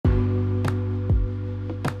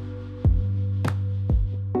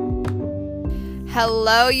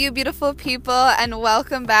Hello, you beautiful people, and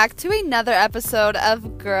welcome back to another episode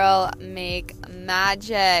of Girl Make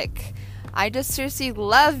Magic. I just seriously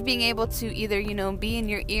love being able to either, be in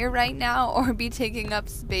your ear right now or be taking up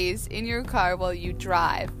space in your car while you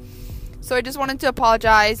drive. So I just wanted to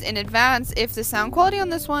apologize in advance if the sound quality on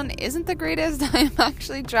this one isn't the greatest. I'm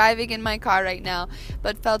actually driving in my car right now,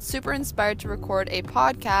 but felt super inspired to record a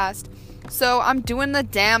podcast. So I'm doing the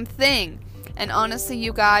damn thing. And honestly,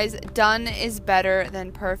 you guys, done is better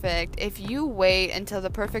than perfect. If you wait until the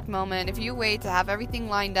perfect moment, if you wait to have everything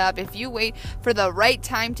lined up, if you wait for the right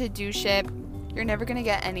time to do shit, you're never going to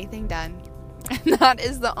get anything done. And that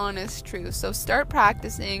is the honest truth. So start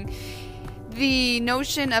practicing the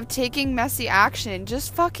notion of taking messy action.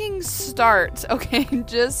 Just fucking start, okay?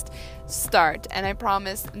 Just start. And I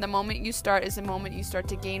promise the moment you start is the moment you start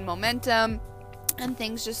to gain momentum. And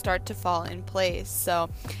things just start to fall in place. So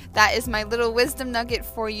that is my little wisdom nugget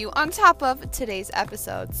for you on top of today's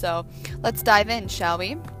episode. So let's dive in, shall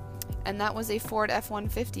we? And that was a Ford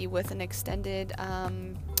F-150 with an extended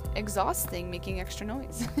exhaust thing making extra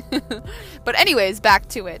noise. But anyways, back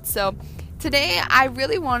to it. So today I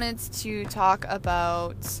really wanted to talk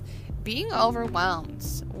about being overwhelmed,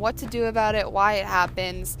 what to do about it, why it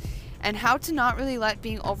happens, and how to not really let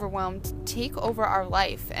being overwhelmed take over our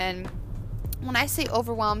life. And when I say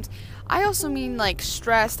overwhelmed, I also mean like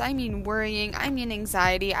stressed, I mean worrying, I mean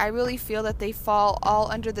anxiety. I really feel that they fall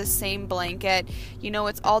all under the same blanket.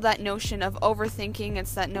 It's all that notion of overthinking.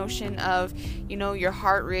 It's that notion of, your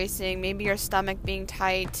heart racing, maybe your stomach being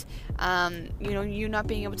tight, you not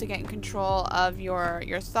being able to get in control of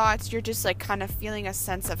your thoughts. You're just like kind of feeling a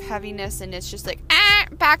sense of heaviness, and it's just like,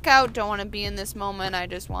 back out, don't want to be in this moment. I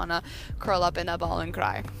just want to curl up in a ball and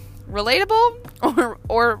cry. Relatable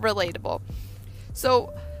or relatable?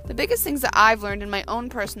 So the biggest things that I've learned in my own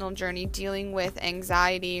personal journey dealing with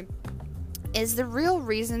anxiety is the real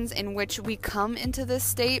reasons in which we come into this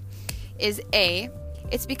state is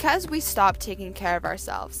it's because we stop taking care of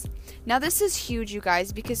ourselves. Now this is huge, you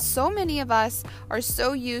guys, because so many of us are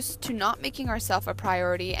so used to not making ourselves a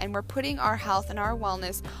priority, and we're putting our health and our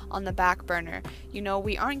wellness on the back burner.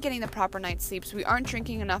 We aren't getting the proper night's sleeps, we aren't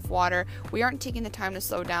drinking enough water, we aren't taking the time to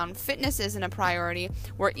slow down, fitness isn't a priority,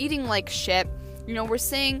 we're eating like shit. We're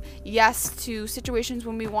saying yes to situations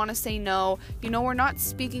when we want to say no. We're not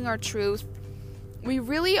speaking our truth. We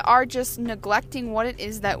really are just neglecting what it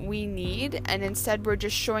is that we need, and instead we're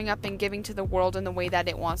just showing up and giving to the world in the way that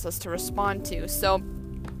it wants us to respond to. So,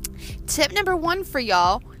 tip number 1 for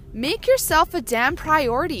y'all, make yourself a damn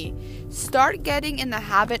priority. Start getting in the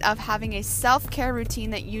habit of having a self-care routine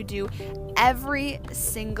that you do every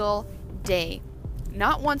single day.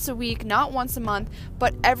 Not once a week, not once a month,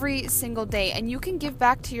 but every single day. And you can give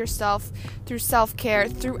back to yourself through self-care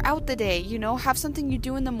throughout the day. Have something you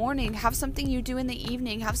do in the morning, have something you do in the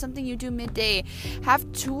evening, have something you do midday. Have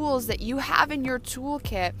tools that you have in your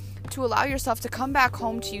toolkit to allow yourself to come back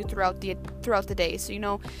home to you throughout the day.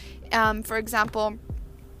 So, for example,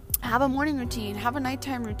 have a morning routine, have a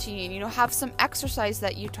nighttime routine, have some exercise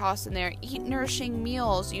that you toss in there, eat nourishing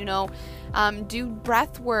meals, do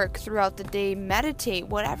breath work throughout the day, meditate,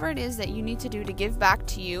 whatever it is that you need to do to give back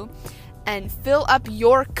to you and fill up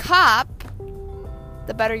your cup,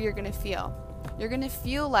 the better you're going to feel. You're going to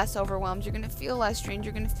feel less overwhelmed, you're going to feel less drained,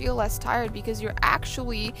 you're going to feel less tired because you're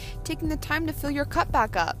actually taking the time to fill your cup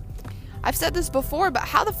back up. I've said this before, but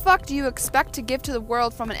how the fuck do you expect to give to the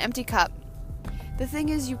world from an empty cup? The thing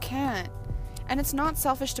is, you can't. And it's not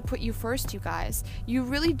selfish to put you first, you guys. You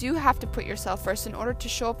really do have to put yourself first in order to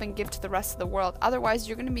show up and give to the rest of the world. Otherwise,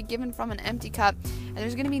 you're going to be given from an empty cup, and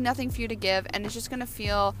there's going to be nothing for you to give, and it's just going to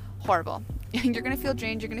feel horrible. You're going to feel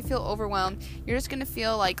drained, you're going to feel overwhelmed, you're just going to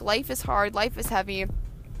feel like life is hard, life is heavy,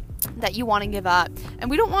 that you want to give up.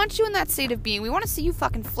 And we don't want you in that state of being. We want to see you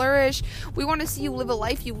fucking flourish. We want to see you live a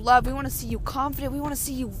life you love. We want to see you confident. We want to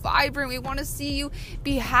see you vibrant. We want to see you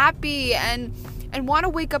be happy and want to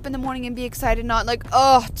wake up in the morning and be excited, not like,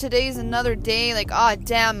 oh, today's another day, like, oh,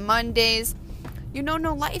 damn, Mondays. No,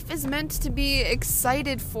 life is meant to be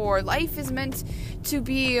excited for. Life is meant to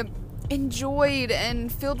be enjoyed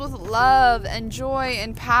and filled with love and joy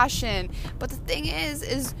and passion. But the thing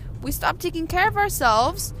is we stop taking care of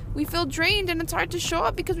ourselves, we feel drained, and it's hard to show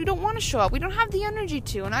up because we don't want to show up. We don't have the energy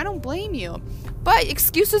to, and I don't blame you. But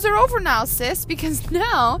excuses are over now, sis, because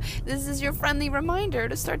now this is your friendly reminder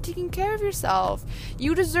to start taking care of yourself.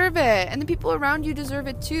 You deserve it, and the people around you deserve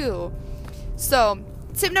it too. So,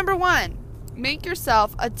 tip number 1, make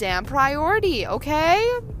yourself a damn priority, okay?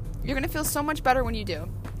 You're going to feel so much better when you do.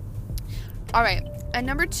 All right. And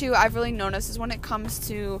number 2, I've really noticed is when it comes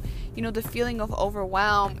to, the feeling of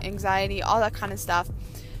overwhelm, anxiety, all that kind of stuff.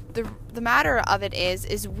 the matter of it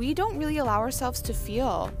is we don't really allow ourselves to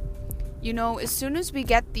feel. As soon as we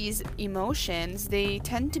get these emotions, they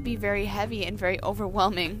tend to be very heavy and very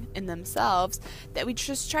overwhelming in themselves, that we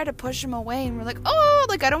just try to push them away, and we're like, oh,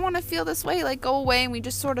 like, I don't want to feel this way, like, go away, and we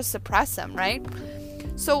just sort of suppress them, right?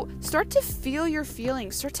 So start to feel your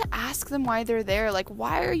feelings, start to ask them why they're there, like,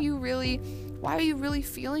 why are you really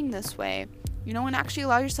feeling this way? And actually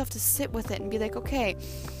allow yourself to sit with it and be like, okay,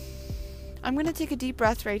 I'm going to take a deep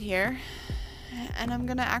breath right here. And I'm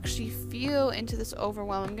going to actually feel into this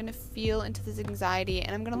overwhelm. I'm going to feel into this anxiety.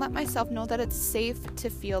 And I'm going to let myself know that it's safe to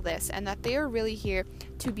feel this. And that they are really here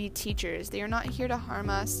to be teachers. They are not here to harm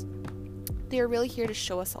us. They are really here to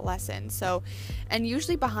show us a lesson. So, and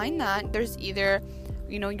usually behind that, there's either,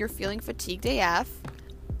 you're feeling fatigued AF.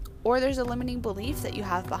 Or there's a limiting belief that you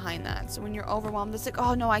have behind that. So when you're overwhelmed, it's like,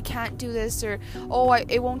 oh no, I can't do this, or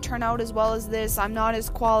it won't turn out as well as this. I'm not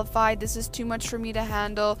as qualified. This is too much for me to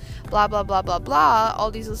handle. Blah blah blah blah blah.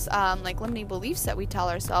 All these limiting beliefs that we tell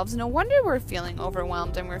ourselves. No wonder we're feeling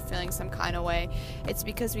overwhelmed and we're feeling some kind of way. It's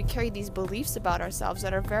because we carry these beliefs about ourselves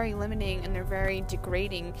that are very limiting and they're very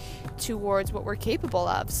degrading towards what we're capable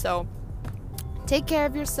of. So take care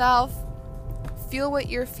of yourself. Feel what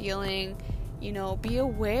you're feeling. Be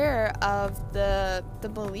aware of the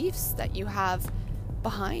beliefs that you have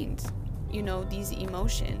behind, these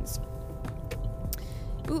emotions.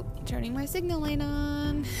 Ooh, turning my signal light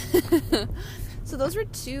on. So those were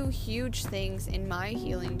two huge things in my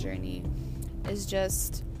healing journey, is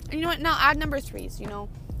just, now add number 3. So,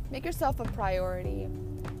 make yourself a priority.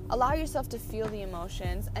 Allow yourself to feel the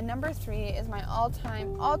emotions. And number 3 is my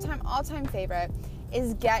all-time favorite,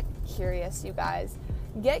 is get curious, you guys.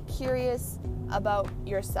 Get curious about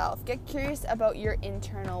yourself. Get curious about your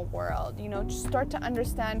internal world. Just start to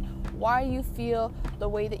understand why you feel the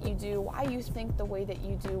way that you do, why you think the way that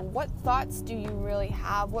you do, what thoughts do you really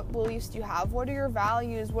have, what beliefs do you have, what are your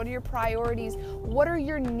values, what are your priorities, what are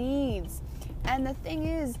your needs. And the thing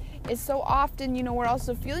is so often, we're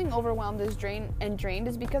also feeling overwhelmed and drained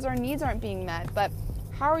is because our needs aren't being met. But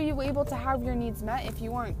how are you able to have your needs met if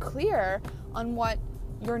you aren't clear on what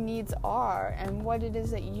your needs are and what it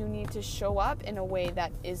is that you need to show up in a way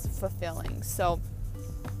that is fulfilling? So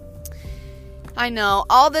I know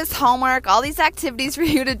all this homework, all these activities for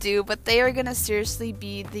you to do, but they are going to seriously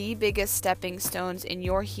be the biggest stepping stones in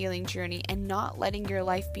your healing journey, and not letting your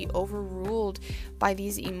life be overruled by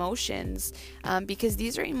these emotions, because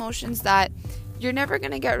these are emotions that you're never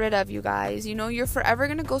going to get rid of, you guys. You're forever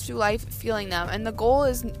going to go through life feeling them. And the goal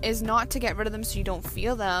is not to get rid of them so you don't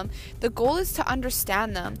feel them. The goal is to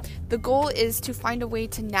understand them. The goal is to find a way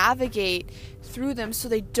to navigate through them so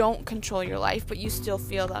they don't control your life, but you still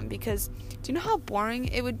feel them. Because do you know how boring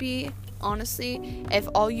it would be, honestly, if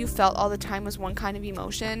all you felt all the time was one kind of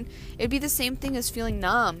emotion? It'd be the same thing as feeling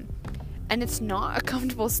numb. And it's not a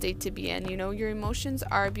comfortable state to be in. Your emotions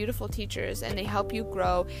are beautiful teachers, and they help you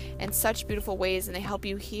grow in such beautiful ways, and they help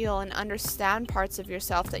you heal and understand parts of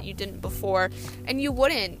yourself that you didn't before. And you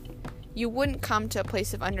wouldn't come to a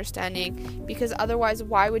place of understanding, because otherwise,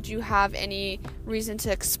 why would you have any reason to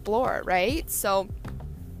explore, right? So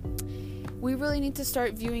we really need to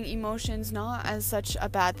start viewing emotions not as such a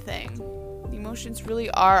bad thing. Emotions really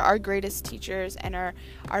are our greatest teachers and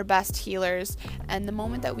our best healers. And the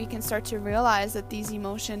moment that we can start to realize that these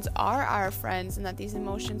emotions are our friends and that these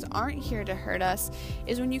emotions aren't here to hurt us,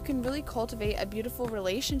 is when you can really cultivate a beautiful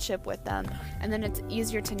relationship with them. And then it's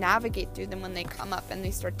easier to navigate through them when they come up and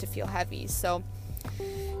they start to feel heavy. So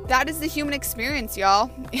that is the human experience,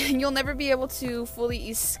 y'all. You'll never be able to fully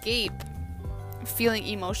escape feeling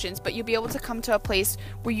emotions, but you'll be able to come to a place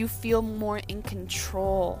where you feel more in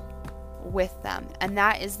control with them. And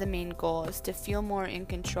that is the main goal, is to feel more in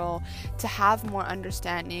control, to have more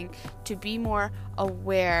understanding, to be more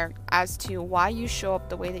aware as to why you show up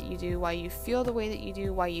the way that you do, why you feel the way that you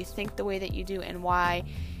do, why you think the way that you do, and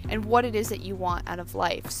what it is that you want out of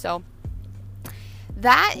life. So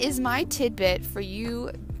that is my tidbit for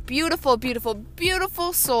you beautiful, beautiful,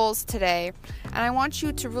 beautiful souls today. And I want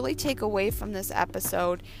you to really take away from this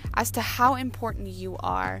episode as to how important you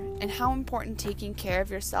are, and how important taking care of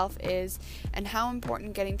yourself is, and how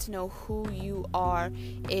important getting to know who you are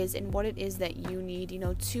is, and what it is that you need.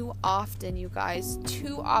 Too often, you guys,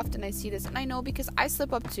 I see this, and I know because I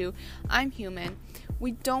slip up too. I'm human.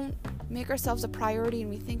 We don't make ourselves a priority, and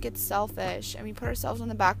we think it's selfish, and we put ourselves on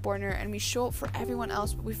the back burner, and we show up for everyone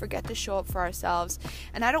else, but we forget to show up for ourselves.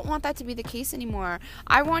 And I don't want that to be the case anymore.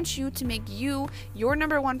 I want you to make you your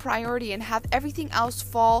number one priority and have everything else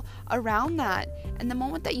fall around that. And the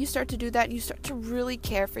moment that you start to do that, and you start to really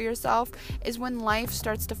care for yourself, is when life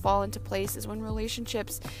starts to fall into place, is when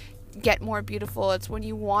relationships get more beautiful. It's when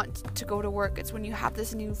you want to go to work. It's when you have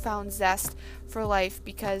this newfound zest for life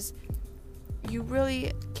because you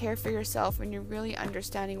really care for yourself and you're really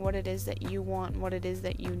understanding what it is that you want and what it is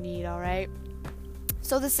that you need, all right?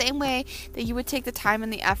 So the same way that you would take the time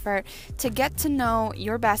and the effort to get to know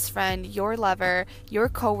your best friend, your lover, your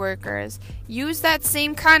coworkers, use that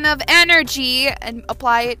same kind of energy and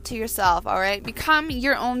apply it to yourself, all right? Become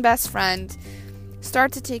your own best friend.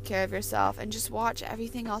 Start to take care of yourself and just watch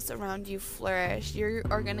everything else around you flourish. You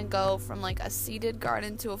are going to go from like a seeded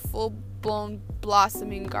garden to a full-blown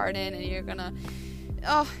blossoming garden, and you're going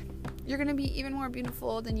to be even more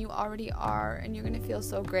beautiful than you already are, and you're going to feel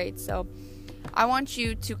so great. So I want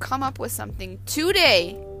you to come up with something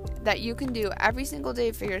today that you can do every single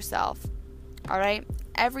day for yourself. All right?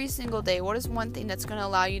 Every single day. What is one thing that's going to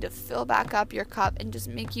allow you to fill back up your cup and just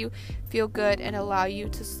make you feel good and allow you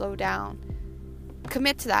to slow down?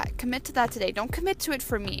 Commit to that. Commit to that today. Don't commit to it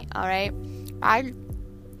for me, all right?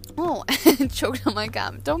 Choked on my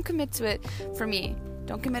gum. Don't commit to it for me.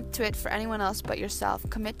 Don't commit to it for anyone else but yourself.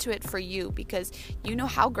 Commit to it for you because you know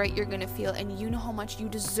how great you're going to feel and you know how much you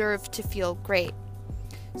deserve to feel great.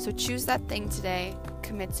 So choose that thing today,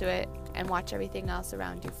 commit to it, and watch everything else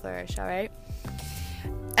around you flourish, all right?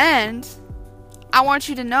 And I want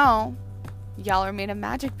you to know y'all are made of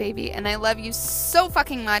magic, baby, and I love you so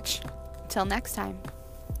fucking much. Till next time.